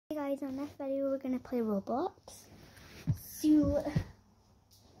guys, on this video we're going to play Roblox. So,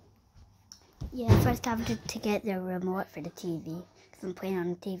 yeah, first I have to get the remote for the TV, because I'm playing on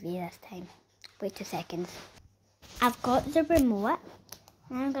the TV this time. Wait 2 seconds. I've got the remote,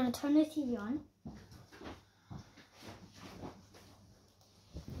 and I'm going to turn the TV on.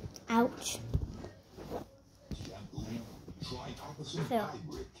 Ouch. So,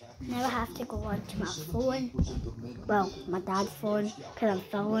 now I have to go onto my phone. Well, my dad's phone, because I'm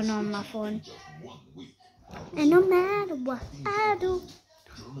filming on my phone. And no matter what I do,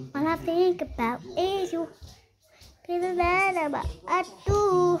 all I think about is you. Cause no matter what I do,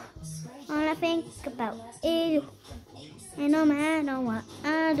 all I think about is you. And no matter what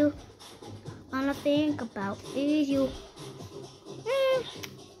I do, all I think about is you.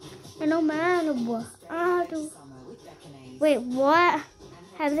 And no matter what I do. Wait, what?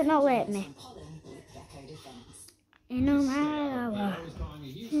 How does it not let me? And no matter what.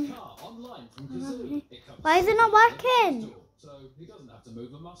 Why is it not working?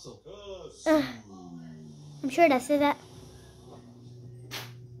 I'm sure this is it.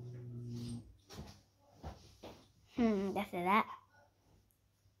 This is it.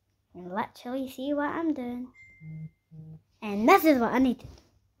 And literally see what I'm doing. And this is what I needed.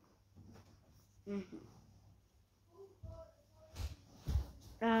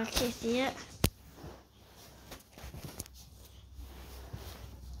 Okay, see it?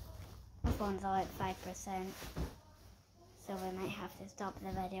 My phone's all at 5%, so we might have to stop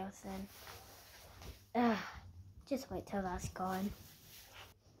the video soon. Just wait till that's gone.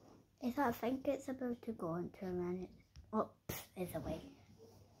 I think it's about to go in 2 minutes. Oops, it's away.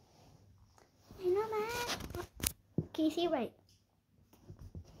 I know, man. Can you see right?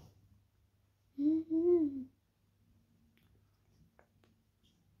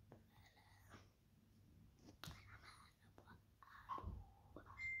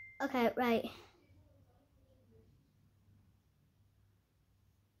 Okay, right.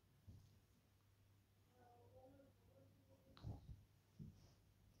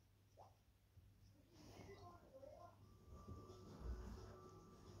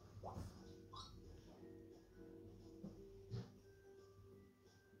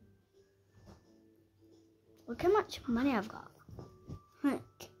 Look how much money I've got. Look.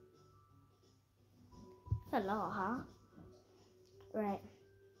 That's a lot, huh? Right.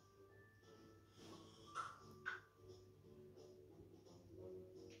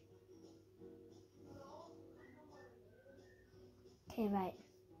 Okay, right.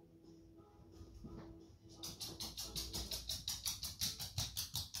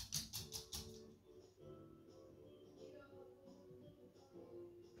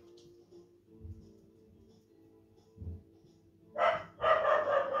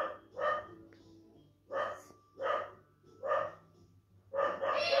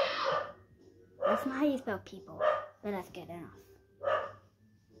 That's not how you spell people, but that's good enough.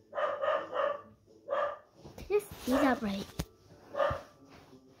 Just these up right.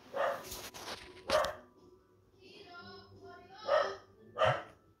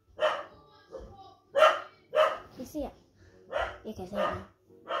 You see it? You can see it now.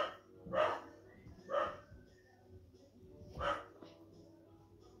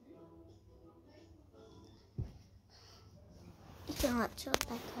 You can let your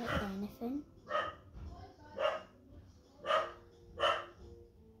back out or anything.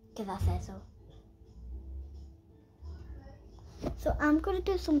 Because I said so. So I'm going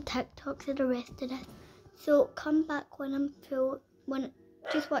to do some TikToks for the rest of this. So come back when I'm through,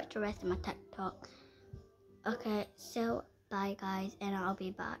 just watch the rest of my TikTok. Okay, so bye guys, and I'll be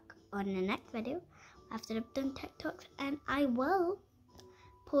back on the next video after I've done TikToks, and I will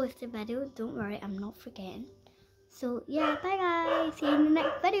post a video. Don't worry, I'm not forgetting. So yeah, bye guys, see you in the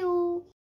next video.